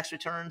send the tax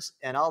returns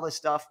and all this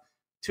stuff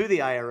to the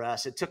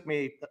IRS. It took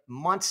me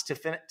months to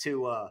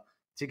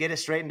get it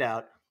straightened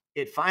out.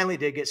 It finally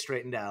did get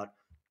straightened out.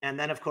 And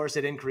then of course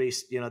it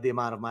increased, the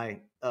amount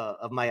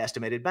of my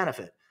estimated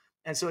benefit.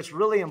 And so it's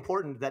really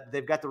important that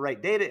they've got the right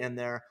data in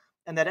there,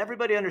 and that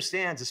everybody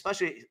understands,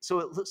 especially,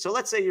 so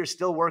let's say you're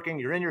still working,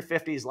 you're in your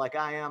 50s like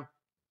I am,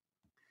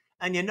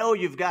 and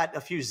you've got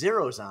a few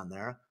zeros on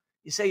there.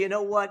 You say, you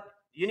know what?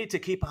 You need to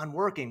keep on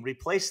working.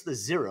 Replace the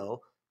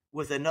zero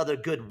with another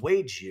good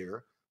wage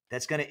year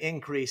that's going to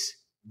increase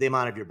the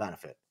amount of your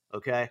benefit,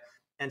 okay?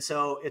 And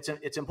so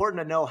it's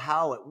important to know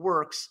how it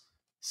works,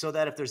 so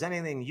that if there's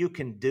anything you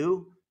can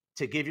do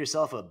to give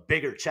yourself a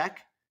bigger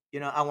check,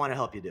 I want to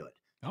help you do it.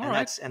 All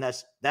right.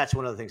 That's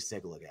one of the things to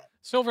take a look at.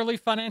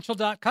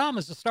 Silverleaffinancial.com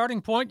is the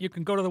starting point. You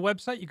can go to the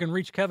website. You can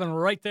reach Kevin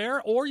right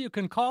there, or you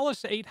can call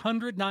us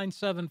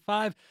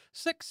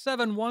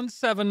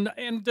 800-975-6717.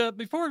 And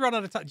before we run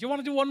out of time, do you want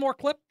to do one more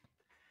clip?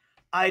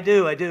 I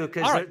do,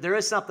 because there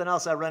is something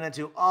else I run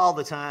into all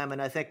the time, and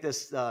I think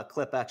this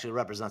clip actually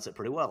represents it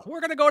pretty well.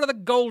 We're going to go to the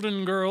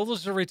Golden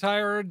Girls,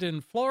 retired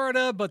in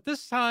Florida, but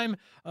this time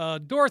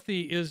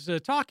Dorothy is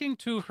talking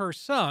to her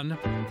son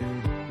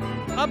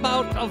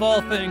about, of all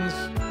things,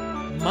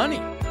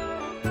 money.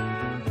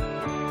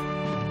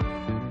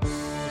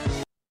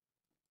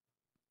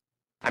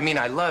 I mean,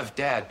 I love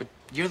Dad, but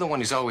you're the one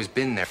who's always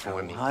been there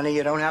for me. Honey,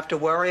 you don't have to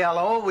worry. I'll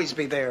always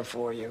be there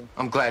for you.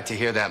 I'm glad to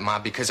hear that, Ma,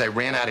 because I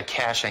ran out of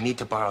cash. I need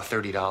to borrow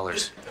 $30.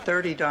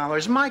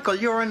 $30? Michael,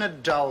 you're an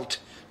adult.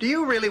 Do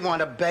you really want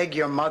to beg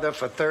your mother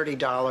for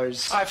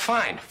 $30? All right,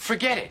 fine.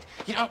 Forget it.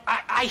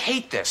 I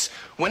hate this.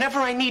 Whenever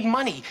I need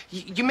money,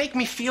 you make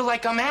me feel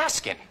like I'm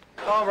asking.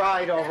 All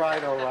right.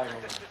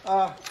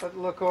 But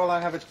look, all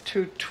I have is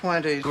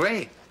 $2.20.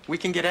 Great. We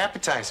can get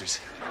appetizers.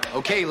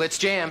 Okay, let's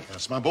jam.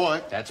 That's my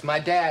boy. That's my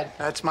dad.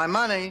 That's my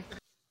money.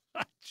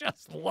 I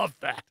just love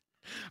that.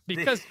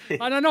 Because,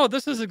 I don't know,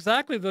 this is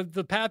exactly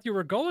the path you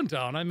were going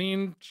down. I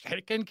mean,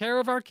 taking care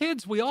of our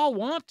kids, we all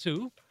want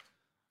to.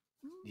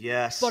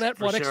 Yes. But at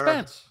what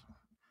expense?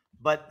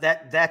 But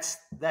that's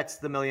the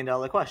 $1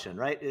 million question,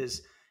 right?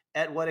 Is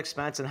at what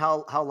expense, and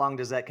how long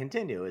does that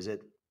continue? Is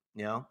it,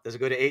 does it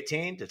go to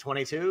 18, to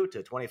 22,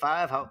 to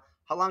 25? How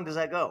long does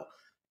that go?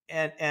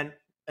 And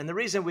the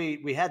reason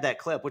we had that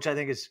clip, which I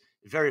think is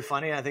very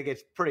funny, and I think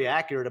it's pretty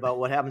accurate about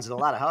what happens in a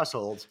lot of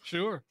households,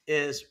 sure,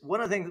 is one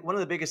of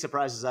the biggest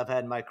surprises I've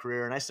had in my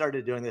career, and I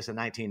started doing this in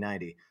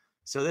 1990.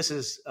 So this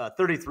is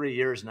 33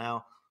 years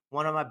now.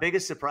 One of my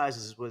biggest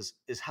surprises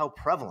is how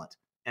prevalent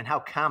and how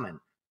common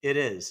it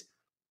is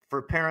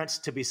for parents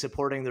to be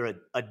supporting their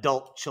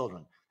adult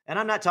children. And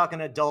I'm not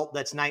talking adult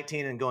that's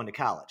 19 and going to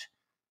college.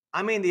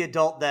 I mean the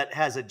adult that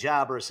has a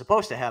job or is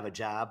supposed to have a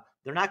job.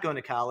 They're not going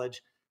to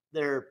college.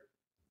 They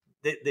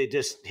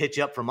just hit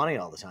you up for money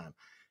all the time.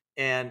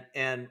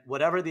 And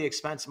whatever the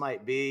expense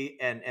might be,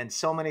 and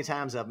so many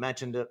times I've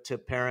mentioned to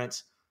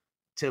parents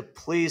to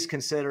please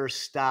consider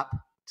stop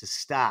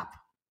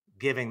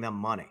giving them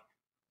money.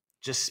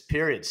 Just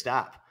period,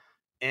 stop.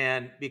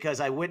 And because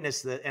I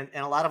witnessed that, and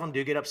a lot of them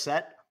do get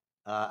upset.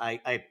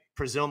 I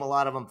presume a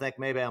lot of them think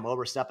maybe I'm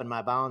overstepping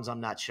my bounds.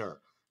 I'm not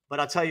sure. But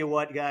I'll tell you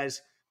what,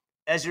 guys,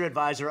 as your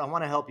advisor, I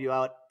want to help you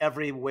out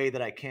every way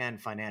that I can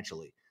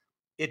financially.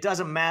 It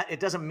doesn't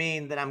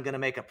mean that I'm going to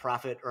make a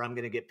profit or I'm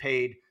going to get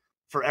paid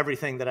for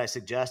everything that I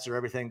suggest or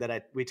everything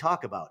that we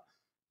talk about.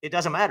 It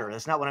doesn't matter.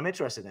 That's not what I'm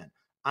interested in.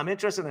 I'm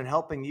interested in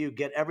helping you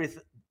get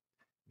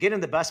in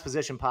the best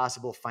position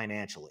possible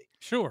financially.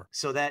 Sure.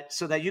 So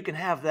that you can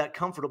have that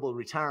comfortable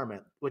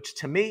retirement, which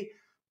to me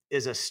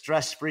is a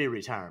stress-free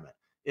retirement.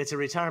 It's a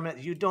retirement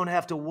you don't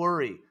have to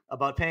worry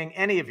about paying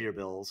any of your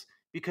bills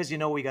because you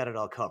know we got it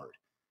all covered.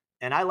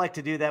 And I like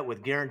to do that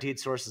with guaranteed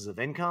sources of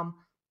income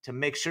to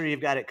make sure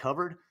you've got it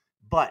covered.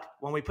 But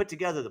when we put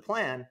together the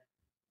plan,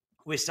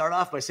 we start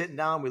off by sitting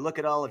down, we look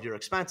at all of your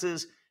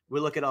expenses, we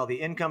look at all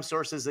the income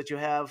sources that you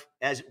have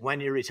as when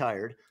you're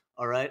retired,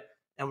 all right?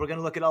 And we're going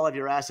to look at all of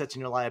your assets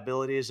and your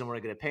liabilities, and we're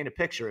going to paint a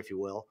picture, if you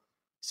will,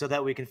 so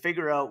that we can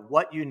figure out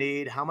what you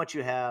need, how much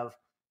you have.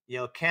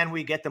 Can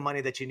we get the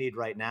money that you need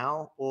right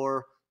now,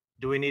 or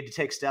do we need to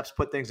take steps,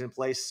 put things in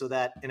place so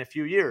that in a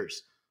few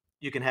years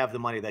you can have the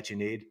money that you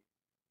need?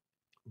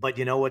 But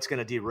you know what's going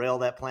to derail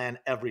that plan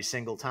every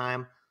single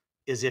time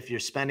is if you're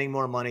spending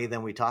more money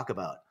than we talk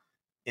about.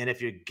 And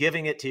if you're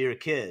giving it to your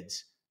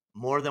kids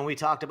more than we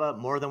talked about,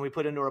 more than we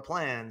put into our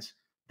plans,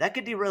 that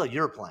could derail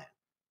your plan.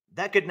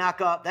 That could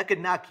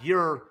knock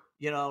your,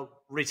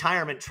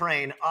 retirement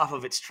train off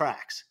of its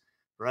tracks,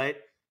 right?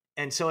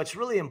 And so it's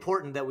really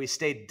important that we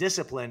stay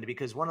disciplined,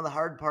 because one of the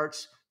hard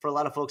parts for a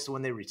lot of folks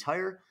when they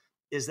retire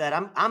is that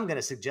I'm going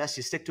to suggest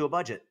you stick to a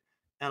budget.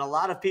 And a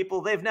lot of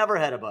people, they've never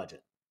had a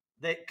budget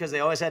because they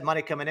always had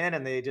money coming in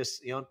and they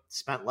just,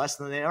 spent less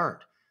than they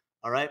earned.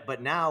 All right.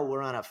 But now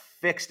we're on a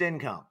fixed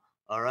income.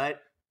 All right.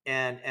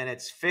 And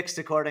it's fixed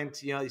according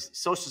to,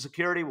 Social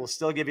Security will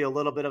still give you a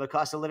little bit of a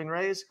cost of living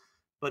raise,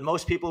 but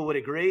most people would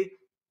agree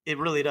it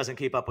really doesn't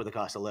keep up with the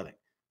cost of living.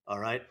 All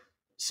right.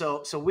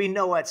 So we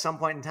know at some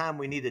point in time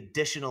we need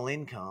additional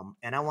income,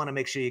 and I want to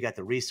make sure you got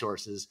the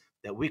resources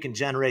that we can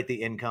generate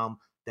the income,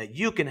 that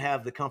you can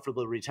have the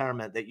comfortable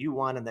retirement that you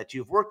want and that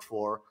you've worked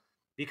for,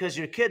 because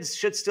your kids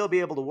should still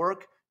be able to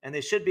work, and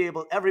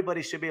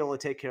everybody should be able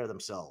to take care of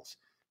themselves.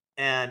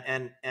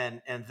 And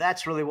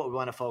that's really what we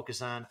want to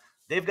focus on.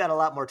 They've got a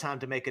lot more time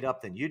to make it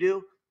up than you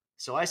do.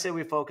 So I say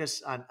we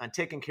focus on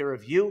taking care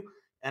of you.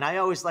 And I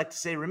always like to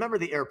say, remember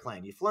the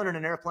airplane. You've flown in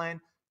an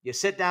airplane, you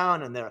sit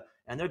down and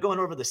they're going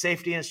over the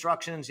safety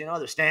instructions.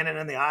 They're standing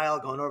in the aisle,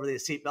 going over the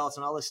seat belts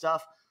and all this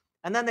stuff.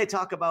 And then they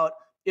talk about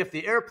if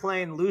the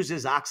airplane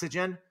loses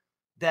oxygen,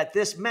 that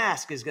this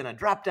mask is going to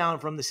drop down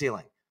from the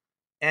ceiling.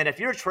 And if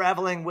you're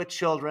traveling with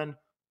children,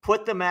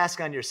 put the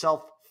mask on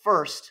yourself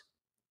first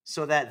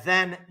so that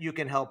then you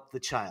can help the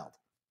child.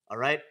 All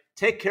right.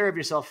 Take care of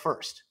yourself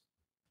first.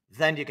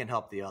 Then you can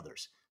help the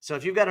others. So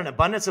if you've got an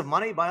abundance of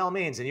money, by all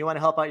means, and you want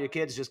to help out your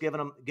kids, just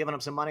giving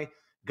them some money,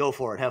 go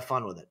for it. Have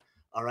fun with it.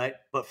 All right.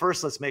 But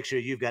first, let's make sure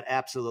you've got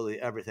absolutely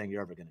everything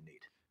you're ever going to need.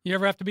 You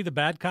ever have to be the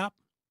bad cop?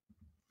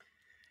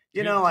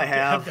 I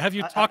have. Have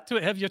you talked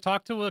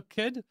to a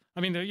kid?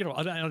 I mean,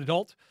 an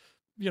adult,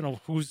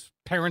 whose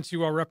parents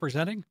you are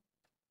representing?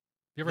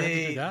 You ever had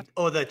to do that?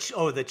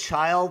 The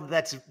child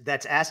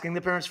that's asking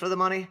the parents for the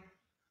money?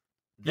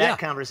 That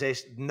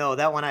conversation, no,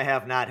 that one I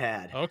have not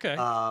had. Okay.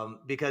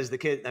 Because the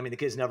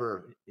kid's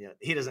never,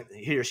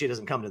 he or she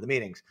doesn't come to the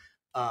meetings.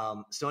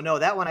 So no,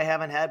 that one I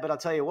haven't had, but I'll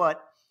tell you what,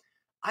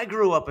 I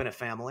grew up in a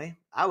family.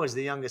 I was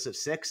the youngest of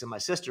 6 and my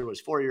sister was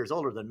 4 years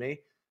older than me.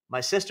 My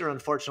sister,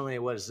 unfortunately,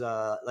 was,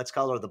 let's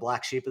call her the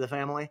black sheep of the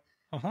family.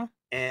 Uh-huh.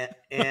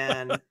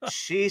 And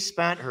she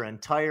spent her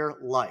entire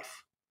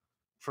life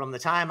from the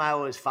time I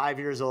was 5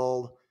 years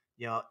old,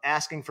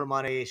 asking for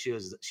money. She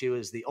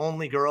was the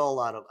only girl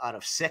out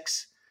of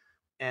 6.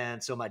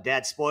 And so my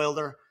dad spoiled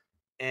her,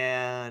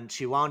 and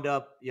she wound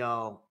up,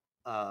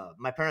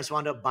 my parents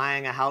wound up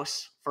buying a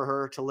house for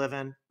her to live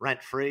in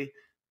rent free.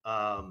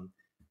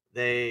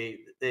 They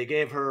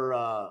gave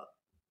her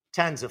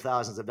tens of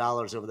thousands of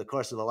dollars over the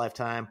course of the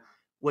lifetime,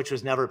 which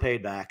was never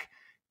paid back.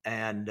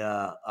 And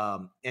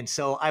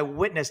so I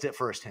witnessed it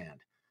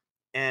firsthand.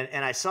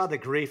 And I saw the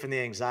grief and the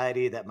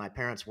anxiety that my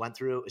parents went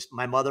through,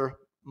 my mother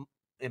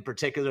in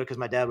particular, because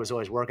my dad was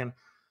always working.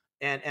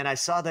 And I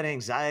saw that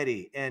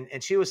anxiety,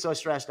 and she was so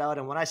stressed out.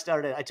 And when I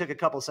took a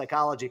couple of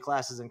psychology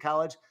classes in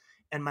college,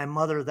 and my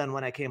mother then,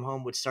 when I came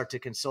home, would start to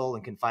console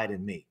and confide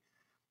in me.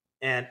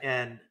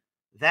 And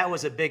that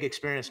was a big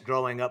experience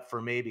growing up for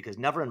me, because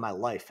never in my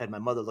life had my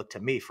mother looked to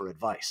me for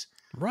advice.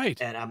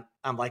 Right. And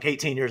I'm like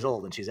 18 years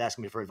old, and she's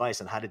asking me for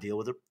advice on how to deal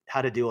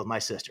with my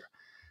sister.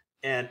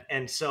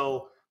 And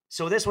so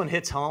this one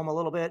hits home a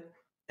little bit.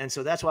 And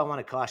so that's why I want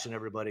to caution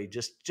everybody.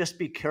 Just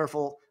be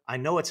careful. I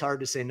know it's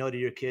hard to say no to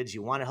your kids.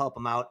 You want to help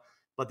them out,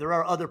 but there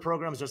are other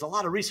programs. There's a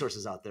lot of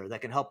resources out there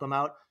that can help them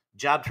out.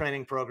 Job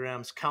training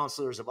programs,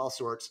 counselors of all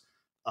sorts,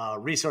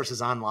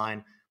 resources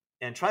online,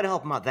 and try to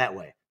help them out that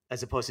way,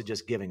 as opposed to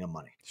just giving them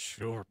money.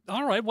 Sure.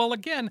 All right. Well,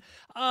 again,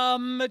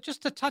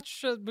 just to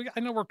touch, I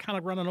know we're kind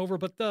of running over,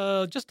 but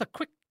just a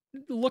quick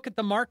look at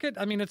the market.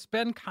 I mean, it's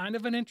been kind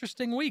of an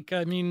interesting week.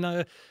 I mean,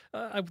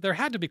 there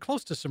had to be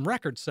close to some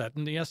records set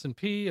in the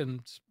S&P.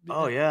 And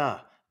oh yeah.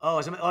 Oh,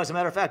 as a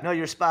matter of fact, no,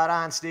 you're spot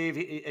on, Steve.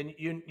 And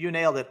you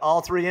nailed it. All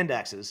 3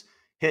 indexes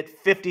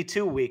hit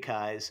 52-week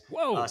highs.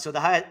 Whoa. So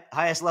the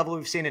highest level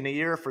we've seen in a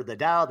year for the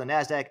Dow, the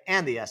NASDAQ,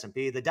 and the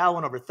S&P. The Dow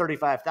went over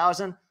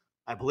 35,000,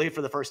 I believe,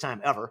 for the first time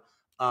ever.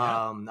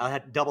 I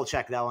had to double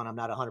check that one. I'm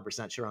not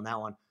 100% sure on that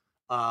one.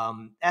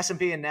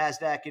 S&P and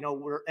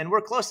NASDAQ,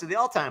 we're close to the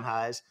all-time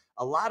highs.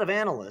 A lot of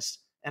analysts,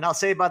 and I'll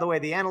say, by the way,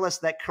 the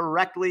analyst that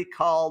correctly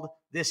called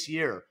this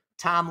year,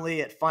 Tom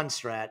Lee at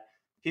Fundstrat,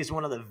 he's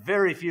one of the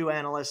very few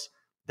analysts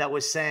that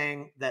was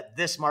saying that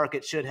this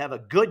market should have a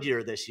good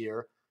year this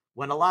year,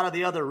 when a lot of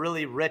the other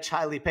really rich,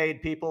 highly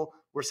paid people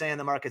were saying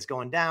the market's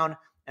going down,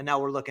 and now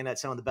we're looking at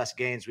some of the best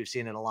gains we've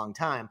seen in a long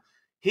time.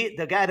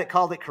 The guy that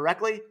called it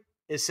correctly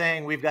is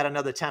saying we've got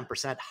another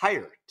 10%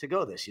 higher to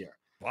go this year.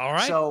 All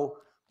right. So,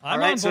 I'm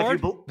on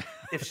board.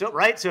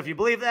 So if you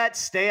believe that,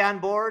 stay on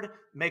board.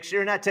 Make sure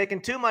you're not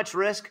taking too much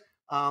risk.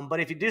 But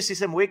if you do see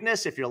some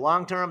weakness, if you're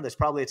long-term, there's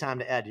probably a time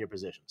to add to your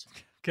positions.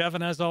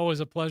 Kevin, as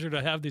always, a pleasure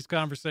to have these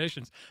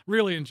conversations.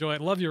 Really enjoy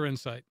it. Love your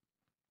insight.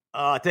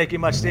 Thank you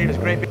much, Steve. It's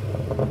great.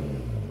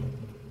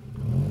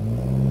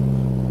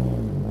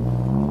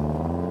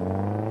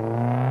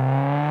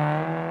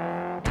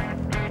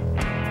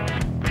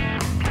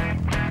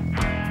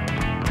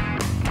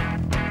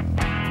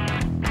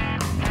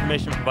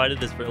 Information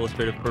provided is for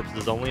illustrative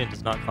purposes only and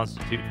does not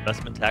constitute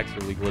investment, tax, or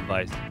legal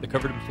advice. The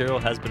covered material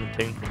has been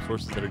obtained from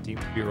sources that are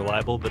deemed to be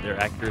reliable, but their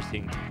accuracy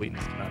and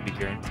completeness cannot be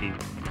guaranteed.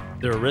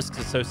 There are risks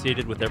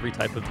associated with every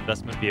type of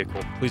investment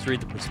vehicle. Please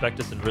read the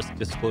prospectus and risk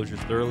disclosures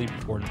thoroughly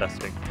before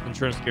investing.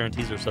 Insurance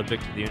guarantees are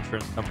subject to the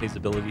insurance company's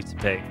ability to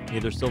pay.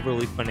 Neither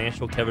Silverleaf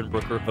Financial, Kevin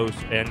Brucher,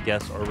 hosts, and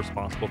guests are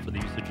responsible for the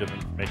usage of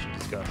information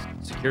discussed.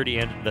 Security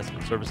and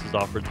investment services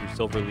offered through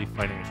Silverleaf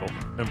Financial.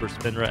 Member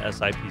FINRA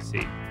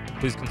SIPC.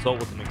 Please consult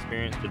with an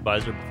experienced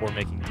advisor before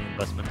making any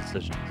investment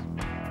decisions.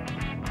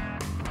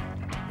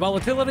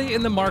 Volatility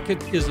in the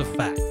market is a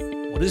fact.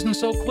 What isn't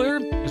so clear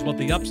is what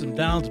the ups and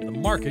downs of the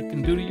market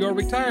can do to your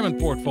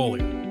retirement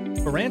portfolio.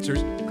 For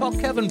answers, call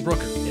Kevin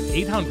Brucher at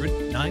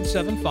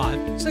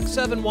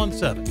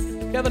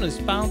 800-975-6717. Kevin is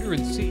founder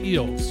and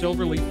CEO of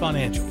Silverleaf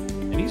Financial,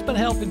 and he's been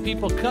helping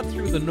people cut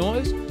through the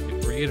noise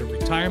to create a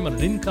retirement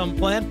and income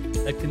plan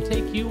that can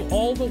take you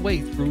all the way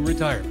through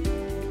retirement.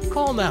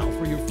 Call now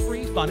for your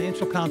free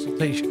financial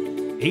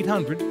consultation,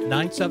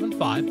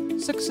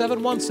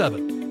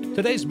 800-975-6717.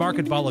 Today's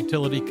market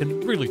volatility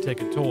can really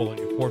take a toll on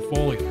your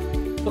portfolio.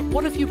 But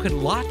what if you could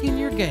lock in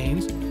your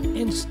gains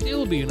and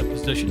still be in a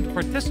position to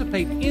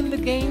participate in the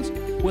gains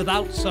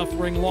without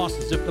suffering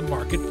losses if the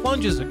market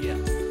plunges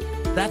again?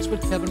 That's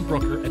what Kevin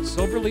Brucher at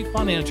Silverleaf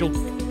Financial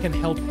can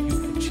help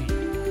you achieve.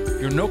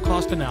 Your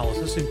no-cost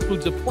analysis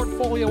includes a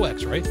portfolio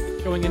x-ray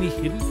showing any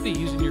hidden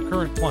fees in your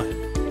current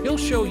plan. He'll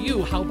show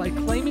you how by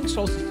claiming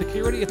Social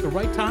Security at the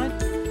right time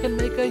can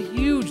make a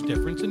huge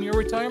difference in your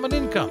retirement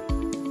income.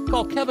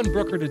 Call Kevin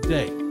Brucher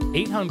today,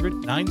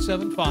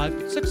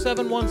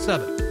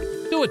 800-975-6717.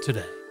 Do it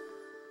today.